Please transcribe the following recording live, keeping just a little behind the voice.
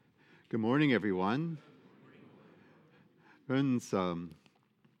Good morning, everyone. Friends,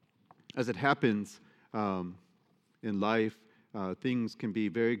 as it happens in life, things can be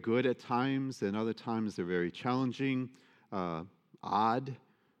very good at times, and other times they're very challenging, odd,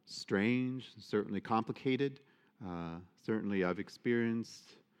 strange, certainly complicated. Certainly, I've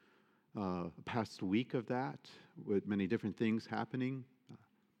experienced a past week of that with many different things happening.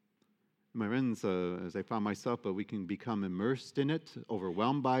 My friends, as I found myself, but we can become immersed in it,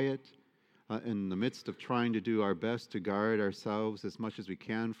 overwhelmed by it, in the midst of trying to do our best to guard ourselves as much as we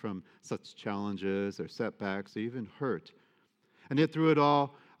can from such challenges or setbacks or even hurt. And yet through it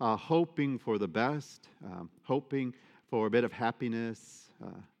all, hoping for the best, hoping for a bit of happiness,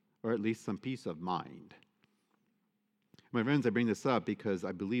 or at least some peace of mind. My friends, I bring this up because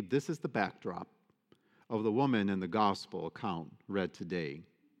I believe this is the backdrop of the woman in the gospel account read today.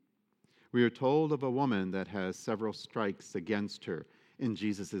 We are told of a woman that has several strikes against her in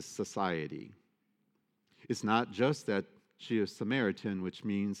Jesus' society. It's not just that she is Samaritan, which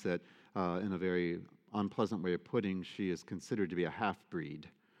means that in a very unpleasant way of putting, she is considered to be a half-breed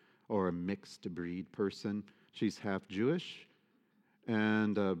or a mixed breed person. She's half Jewish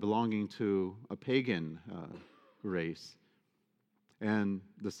and belonging to a pagan race. And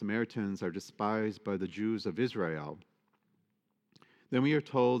the Samaritans are despised by the Jews of Israel. Then we are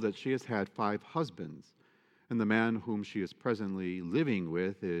told that she has had 5 husbands, and the man whom she is presently living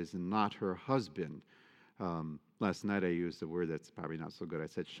with is not her husband. Last night I used a word that's probably not so good. I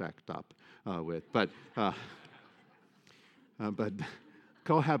said shacked up with, but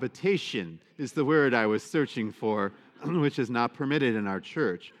cohabitation is the word I was searching for, which is not permitted in our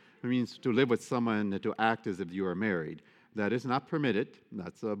church. It means to live with someone to act as if you are married. That is not permitted.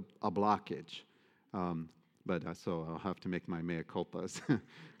 That's a blockage. So I'll have to make my mea culpas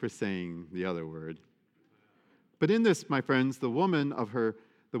for saying the other word. But in this, my friends, the women of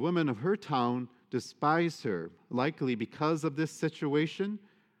her town despise her, likely because of this situation,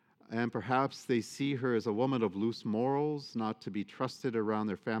 and perhaps they see her as a woman of loose morals, not to be trusted around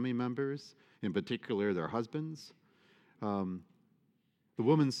their family members, in particular their husbands. The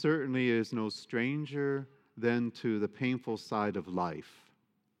woman certainly is no stranger then to the painful side of life.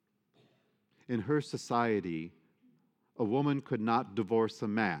 In her society, a woman could not divorce a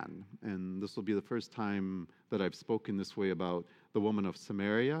man, and this will be the first time that I've spoken this way about the woman of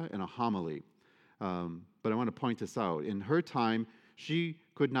Samaria in a homily. But I want to point this out. In her time, she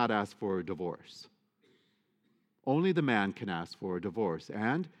could not ask for a divorce. Only the man can ask for a divorce,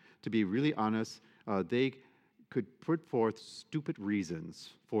 and to be really honest, they could put forth stupid reasons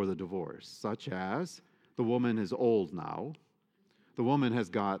for the divorce, such as the woman is old now, the woman has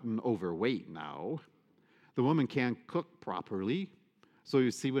gotten overweight now, the woman can't cook properly. So you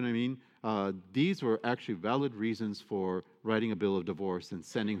see what I mean? These were actually valid reasons for writing a bill of divorce and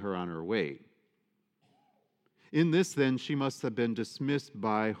sending her on her way. In this, then, she must have been dismissed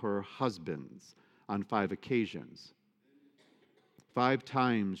by her husbands on 5 occasions. 5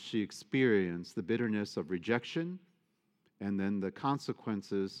 times she experienced the bitterness of rejection and then the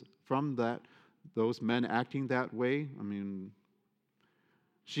consequences from that, those men acting that way. I mean,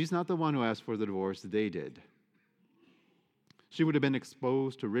 she's not the one who asked for the divorce, they did. She would have been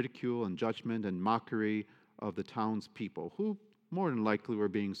exposed to ridicule and judgment and mockery of the townspeople, who more than likely were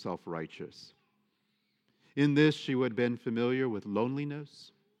being self-righteous. In this, she would have been familiar with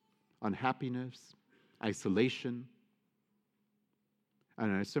loneliness, unhappiness, isolation.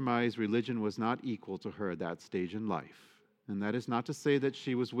 And I surmise religion was not equal to her at that stage in life. And that is not to say that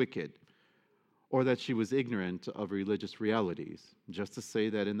she was wicked or that she was ignorant of religious realities, just to say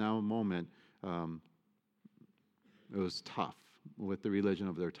that in that moment, it was tough with the religion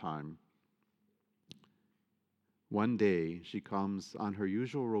of their time. One day, she comes on her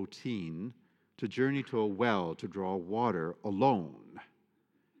usual routine to journey to a well to draw water alone.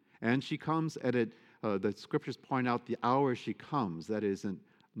 And she comes at it, the scriptures point out the hour she comes, that is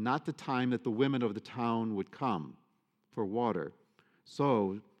not the time that the women of the town would come for water.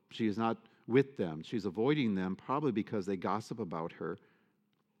 So she is not with them. She's avoiding them, probably because they gossip about her,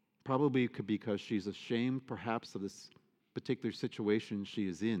 probably because she's ashamed perhaps of this particular situation she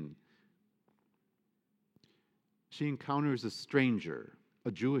is in. She encounters a stranger,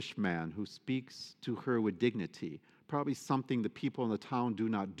 a Jewish man who speaks to her with dignity, probably something the people in the town do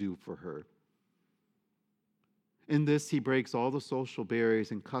not do for her. In this, he breaks all the social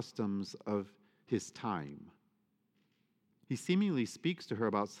barriers and customs of his time. He seemingly speaks to her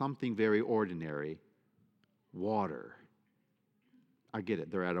about something very ordinary, water. I get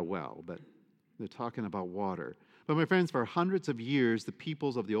it, they're at a well, but they're talking about water. But my friends, for hundreds of years, the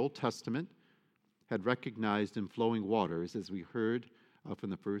peoples of the Old Testament had recognized in flowing waters, as we heard from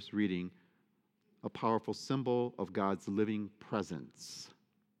the first reading, a powerful symbol of God's living presence.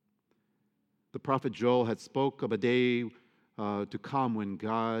 The prophet Joel had spoke of a day to come when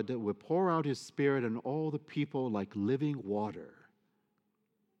God would pour out his Spirit on all the people like living water.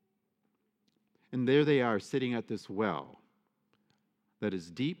 And there they are, sitting at this well that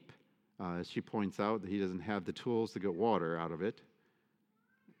is deep. As she points out, that he doesn't have the tools to get water out of it.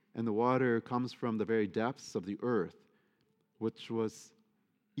 And the water comes from the very depths of the earth, which was,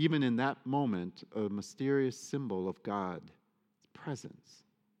 even in that moment, a mysterious symbol of God's presence.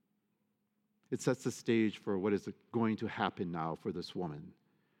 It sets the stage for what is going to happen now for this woman.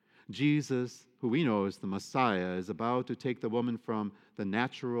 Jesus, who we know as the Messiah, is about to take the woman from the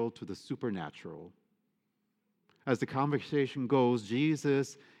natural to the supernatural. As the conversation goes,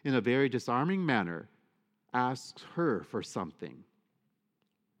 Jesus, in a very disarming manner, asks her for something.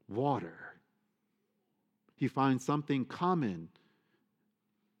 Water. He finds something common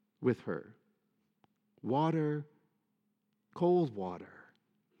with her. Water, cold water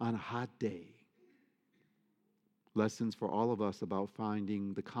on a hot day. Lessons for all of us about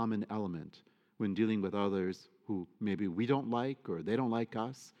finding the common element when dealing with others who maybe we don't like, or they don't like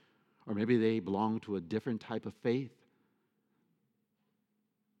us, or maybe they belong to a different type of faith.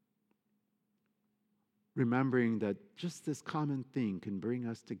 Remembering that just this common thing can bring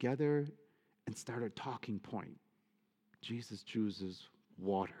us together and start a talking point. Jesus chooses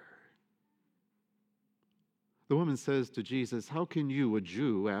water. The woman says to Jesus, "How can you, a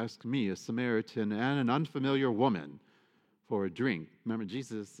Jew, ask me, a Samaritan, and an unfamiliar woman, for a drink?" Remember,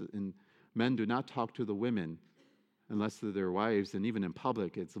 Jesus and men do not talk to the women unless they're their wives, and even in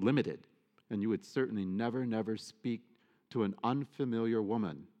public, it's limited. And you would certainly never speak to an unfamiliar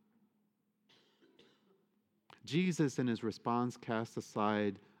woman. Jesus, in his response, casts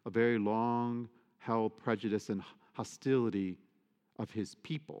aside a very long-held prejudice and hostility of his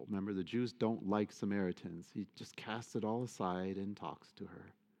people. Remember, the Jews don't like Samaritans. He just casts it all aside and talks to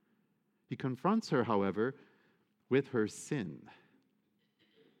her. He confronts her, however, with her sin.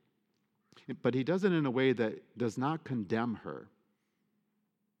 But he does it in a way that does not condemn her.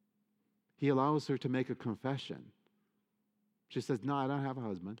 He allows her to make a confession. She says, "No, I don't have a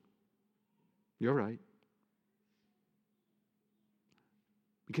husband." "You're right."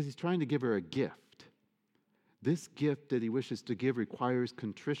 Because he's trying to give her a gift. This gift that he wishes to give requires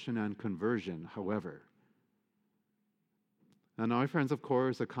contrition and conversion, however. And now, my friends, of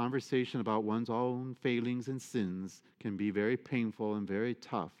course, a conversation about one's own failings and sins can be very painful and very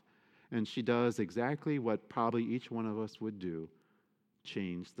tough. And she does exactly what probably each one of us would do: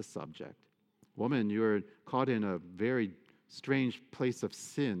 change the subject. "Woman, you're caught in a very strange place of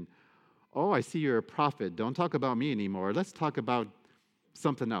sin. Oh, I see you're a prophet. Don't talk about me anymore. Let's talk about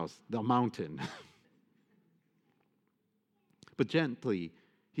something else, the mountain." But gently,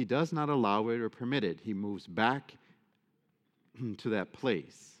 he does not allow it or permit it. He moves back to that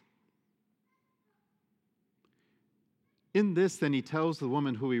place. In this, then, he tells the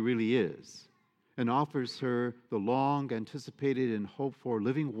woman who he really is and offers her the long-anticipated and hoped-for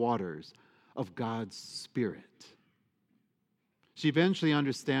living waters of God's Spirit. She eventually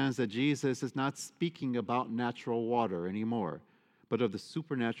understands that Jesus is not speaking about natural water anymore, but of the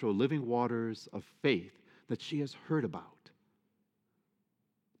supernatural living waters of faith that she has heard about.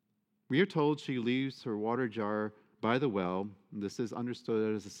 We are told she leaves her water jar by the well. This is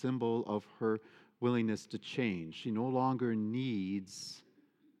understood as a symbol of her willingness to change. She no longer needs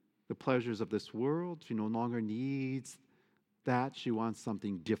the pleasures of this world. She no longer needs that. She wants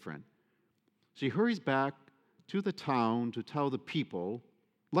something different. She hurries back to the town to tell the people,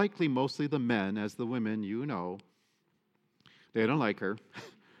 likely mostly the men, as the women, you know, they don't like her,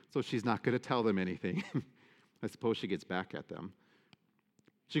 so she's not going to tell them anything. I suppose she gets back at them.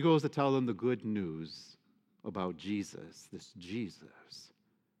 She goes to tell them the good news about Jesus, this Jesus.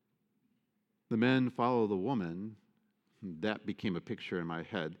 The men follow the woman. That became a picture in my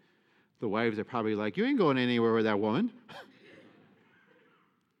head. The wives are probably like, "You ain't going anywhere with that woman."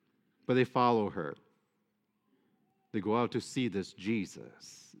 But they follow her. They go out to see this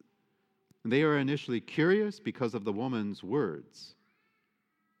Jesus. And they are initially curious because of the woman's words.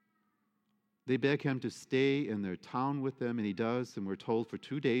 They beg him to stay in their town with them, and he does, and we're told for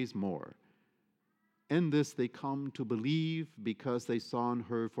 2 days more. In this, they come to believe because they saw and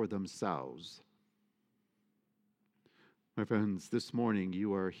heard for themselves. My friends, this morning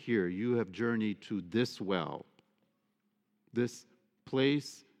you are here. You have journeyed to this well, this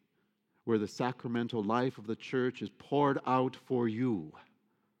place where the sacramental life of the church is poured out for you.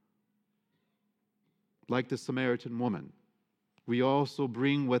 Like the Samaritan woman, We also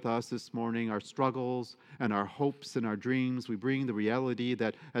bring with us this morning our struggles and our hopes and our dreams. We bring the reality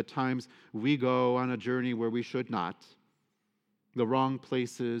that at times we go on a journey where we should not, the wrong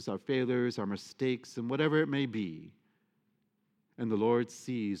places, our failures, our mistakes, and whatever it may be. And the Lord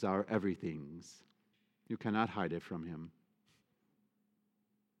sees our everythings. You cannot hide it from him.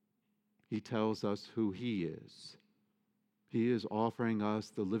 He tells us who he is. He is offering us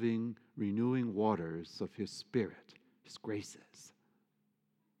the living, renewing waters of his Spirit, his graces.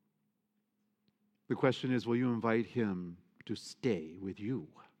 The question is, will you invite him to stay with you,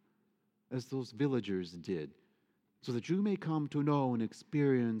 as those villagers did, so that you may come to know and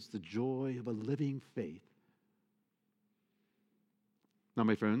experience the joy of a living faith? Now,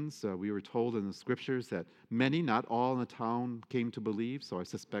 my friends, we were told in the scriptures that many, not all in the town, came to believe, so I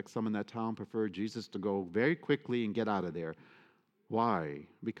suspect some in that town preferred Jesus to go very quickly and get out of there. Why?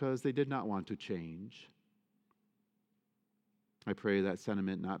 Because they did not want to change. I pray that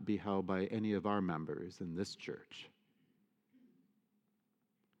sentiment not be held by any of our members in this church.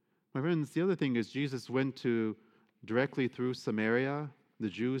 My friends, the other thing is Jesus went directly through Samaria. The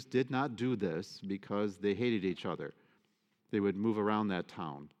Jews did not do this because they hated each other. They would move around that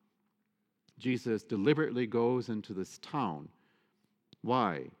town. Jesus deliberately goes into this town.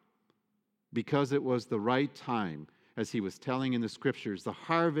 Why? Because it was the right time. As he was telling in the scriptures, the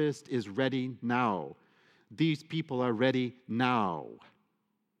harvest is ready now. These people are ready now.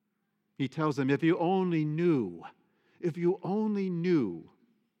 He tells them, if you only knew,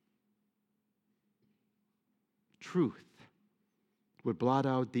 truth would blot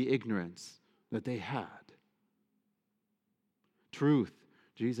out the ignorance that they had. Truth,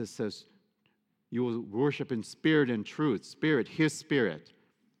 Jesus says, you will worship in spirit and truth. Spirit, his Spirit.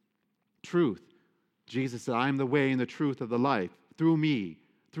 Truth, Jesus said, I am the way and the truth of the life. Through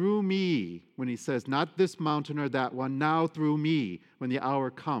me, when he says, not this mountain or that one, now through me, when the hour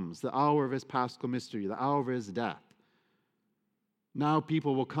comes, the hour of his paschal mystery, the hour of his death. Now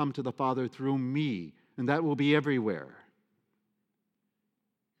people will come to the Father through me, and that will be everywhere.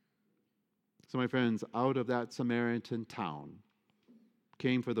 So, my friends, out of that Samaritan town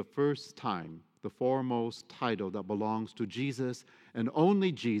came for the first time the foremost title that belongs to Jesus and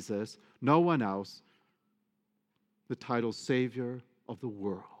only Jesus, no one else, the title Savior of the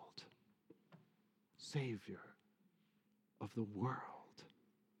world. Savior of the world.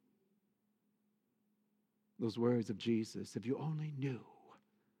 Those words of Jesus, if you only knew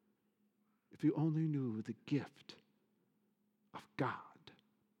the gift of God,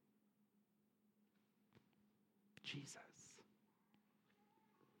 Jesus.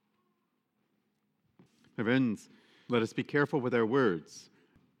 My friends, let us be careful with our words.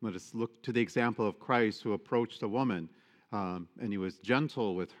 Let us look to the example of Christ, who approached a woman, and he was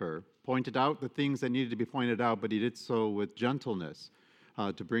gentle with her, pointed out the things that needed to be pointed out, but he did so with gentleness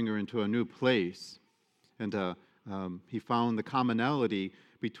to bring her into a new place. And he found the commonality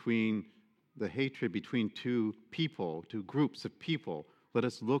between the hatred between two groups of people. Let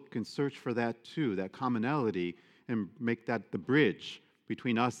us look and search for that too, that commonality, and make that the bridge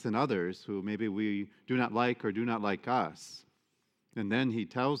between us and others who maybe we do not like or do not like us. And then he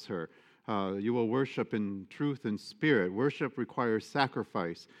tells her, you will worship in truth and spirit. Worship requires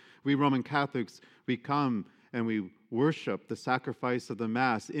sacrifice. We Roman Catholics, we come and we worship the sacrifice of the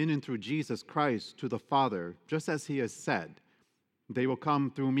Mass in and through Jesus Christ to the Father, just as he has said. They will come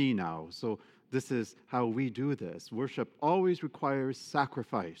through me now. So this is how we do this. Worship always requires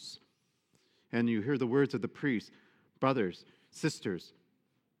sacrifice. And you hear the words of the priest, brothers, sisters,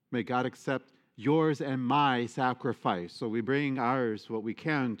 may God accept yours and my sacrifice. So we bring ours, what we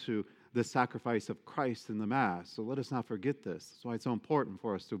can, to the sacrifice of Christ in the Mass. So let us not forget this. That's why it's so important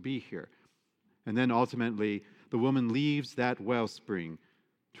for us to be here. And then ultimately, the woman leaves that wellspring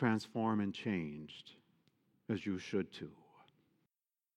transformed and changed, as you should too.